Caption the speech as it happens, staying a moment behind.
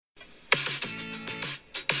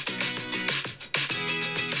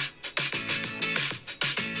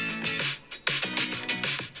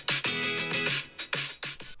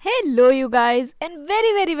Hello, you guys, and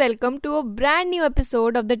very welcome to a brand new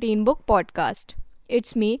episode of the Teen Book Podcast.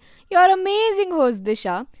 It's me, your amazing host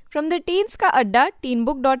Disha from the Teens Ka Adda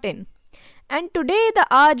teenbook.in. And today, the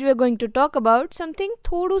aaj we're going to talk about something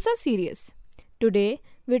thodu sa serious. Today,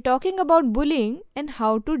 we're talking about bullying and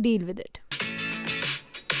how to deal with it.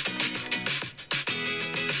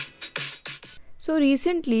 So,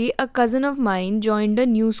 recently, a cousin of mine joined a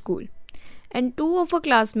new school, and two of her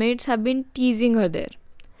classmates have been teasing her there.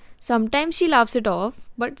 Sometimes she laughs it off,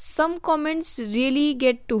 but some comments really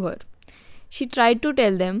get to her. She tried to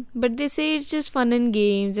tell them, but they say it's just fun and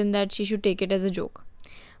games and that she should take it as a joke.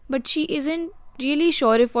 But she isn't really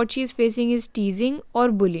sure if what she is facing is teasing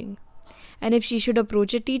or bullying, and if she should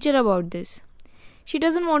approach a teacher about this. She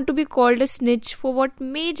doesn't want to be called a snitch for what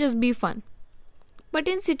may just be fun. But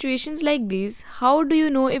in situations like these, how do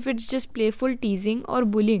you know if it's just playful teasing or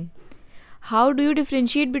bullying? How do you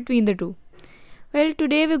differentiate between the two? Well,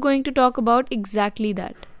 today we're going to talk about exactly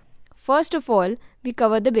that. First of all, we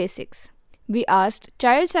cover the basics. We asked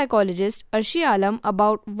child psychologist Arshi Alam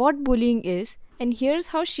about what bullying is, and here's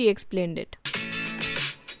how she explained it.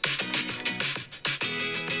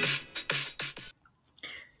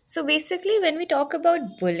 So basically, when we talk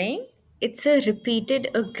about bullying, it's a repeated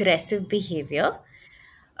aggressive behavior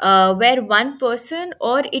where one person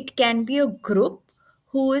or it can be a group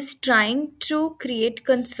who is trying to create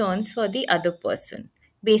concerns for the other person,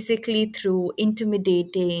 basically through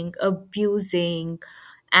intimidating, abusing,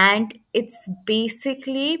 and it's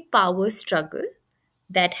basically power struggle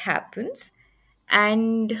that happens.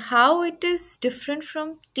 And how it is different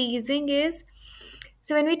from teasing is,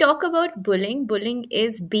 so when we talk about bullying, bullying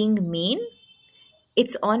is being mean,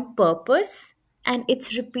 it's on purpose, and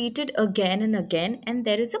it's repeated again and again, and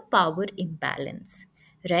there is a power imbalance,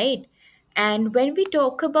 right? And when we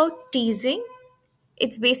talk about teasing,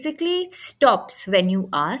 it's basically stops when you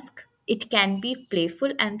ask. It can be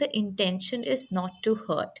playful, and the intention is not to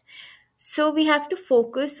hurt. So we have to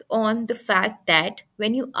focus on the fact that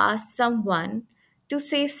when you ask someone to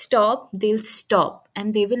say stop, they'll stop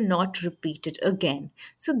and they will not repeat it again.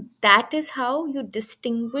 So that is how you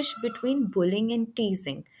distinguish between bullying and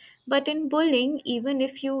teasing. But in bullying, even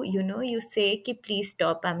if you say, Ki, please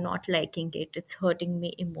stop, I'm not liking it, it's hurting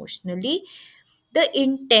me emotionally, the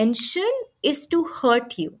intention is to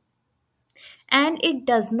hurt you, and it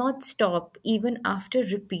does not stop even after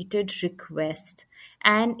repeated requests,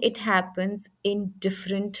 and it happens in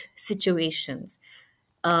different situations.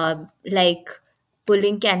 Like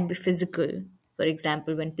bullying can be physical, for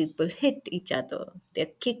example, when people hit each other,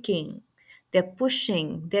 they're kicking, they're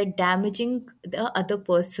pushing, they're damaging the other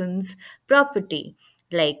person's property,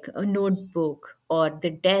 like a notebook or the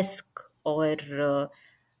desk or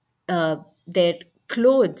their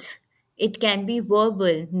clothes. It can be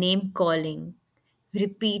verbal, name calling,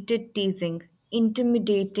 repeated teasing,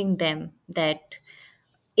 intimidating them that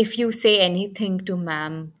if you say anything to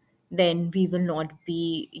ma'am, then we will not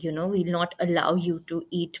be, we'll not allow you to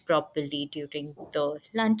eat properly during the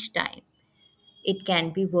lunchtime. It can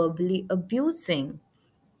be verbally abusing.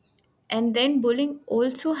 And then bullying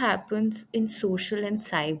also happens in social and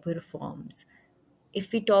cyber forms.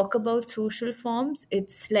 If we talk about social forms,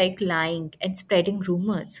 it's like lying and spreading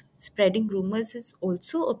rumors. Spreading rumors is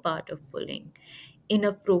also a part of bullying.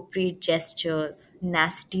 Inappropriate gestures,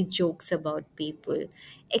 nasty jokes about people,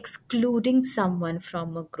 excluding someone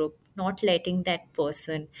from a group, not letting that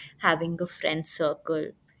person having a friend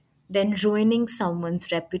circle, then ruining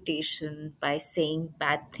someone's reputation by saying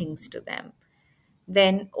bad things to them.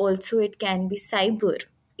 Then also it can be cyber,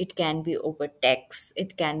 it can be over text,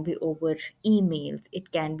 it can be over emails,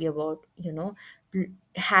 it can be about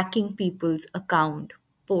hacking people's account,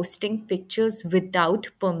 posting pictures without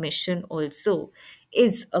permission also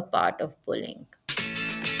is a part of bullying.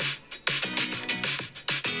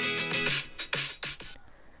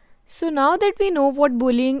 So now that we know what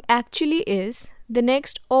bullying actually is, the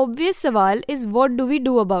next obvious sawal is what do we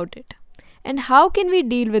do about it? And how can we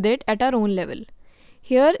deal with it at our own level?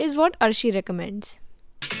 Here is what Arshi recommends.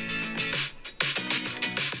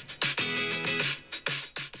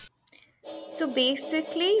 So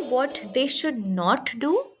basically, what they should not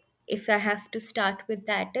do, if I have to start with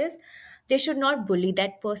that, is they should not bully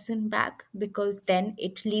that person back, because then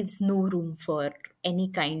it leaves no room for any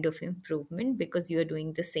kind of improvement because you're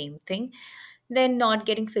doing the same thing. Then not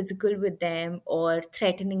getting physical with them or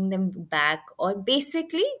threatening them back or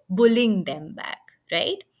basically bullying them back,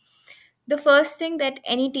 right? The first thing that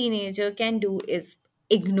any teenager can do is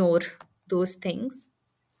ignore those things,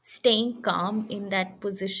 staying calm in that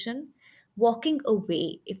position, walking away.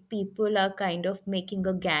 If people are kind of making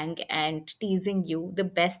a gang and teasing you, the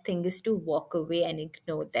best thing is to walk away and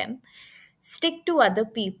ignore them. Stick to other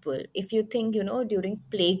people. If you think, during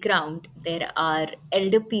playground there are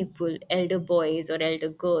elder people, elder boys or elder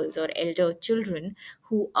girls or elder children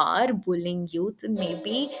who are bullying you, then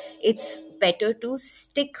maybe it's better to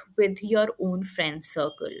stick with your own friend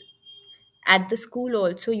circle. At the school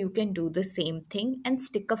also you can do the same thing and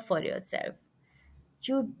stick up for yourself.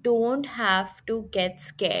 You don't have to get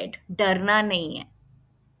scared. डरना नहीं है.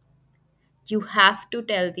 You have to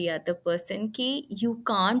tell the other person कि you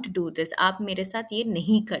can't do this. आप मेरे साथ ये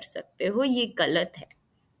नहीं कर सकते हो, ये गलत है.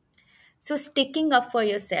 So sticking up for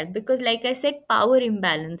yourself, because like I said, power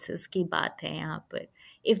imbalances की बात है यहाँ पर.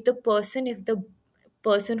 If the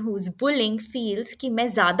person who's bullying feels कि मैं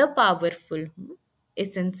ज़्यादा powerful हूँ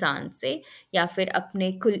इस इंसान से या फिर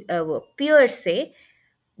अपने peer से,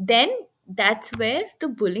 then that's where the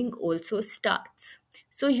bullying also starts.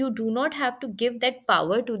 So you do not have to give that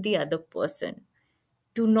power to the other person.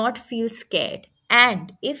 Do not feel scared.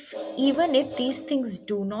 And if even if these things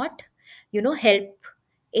do not, help,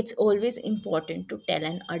 it's always important to tell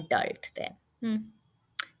an adult then.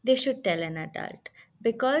 They should tell an adult,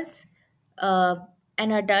 because uh,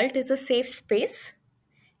 an adult is a safe space,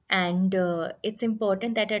 and it's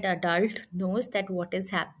important that an adult knows that what is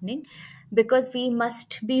happening, because we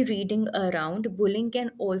must be reading around. Bullying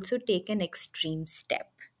can also take an extreme step.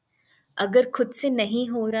 अगर खुद से नहीं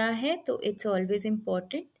हो रहा है तो it's always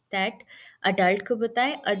important that adult को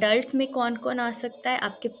बताएं. अडल्ट में कौन कौन आ सकता है?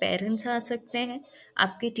 आपके पेरेंट्स आ सकते हैं,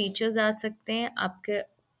 आपके टीचर्स आ सकते हैं, आपके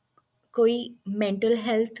कोई मेंटल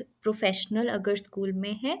हेल्थ प्रोफेशनल अगर स्कूल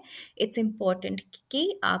में है. इट्स इम्पॉर्टेंट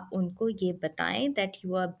कि आप उनको ये बताएं that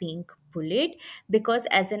you are being bullied, because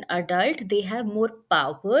as an adult they have more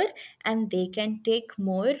power and they can take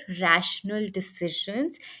more rational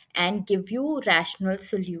decisions and give you rational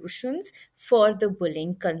solutions for the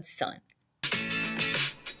bullying concern.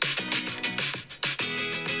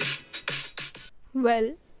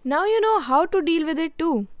 Well, now you know how to deal with it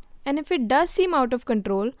too. And if it does seem out of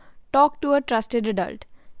control, talk to a trusted adult.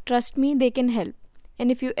 Trust me, they can help.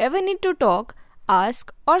 And if you ever need to talk,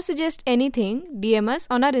 ask, or suggest anything, DM us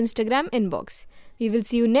on our Instagram inbox. We will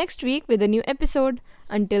see you next week with a new episode.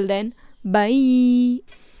 Until then,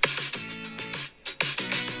 bye.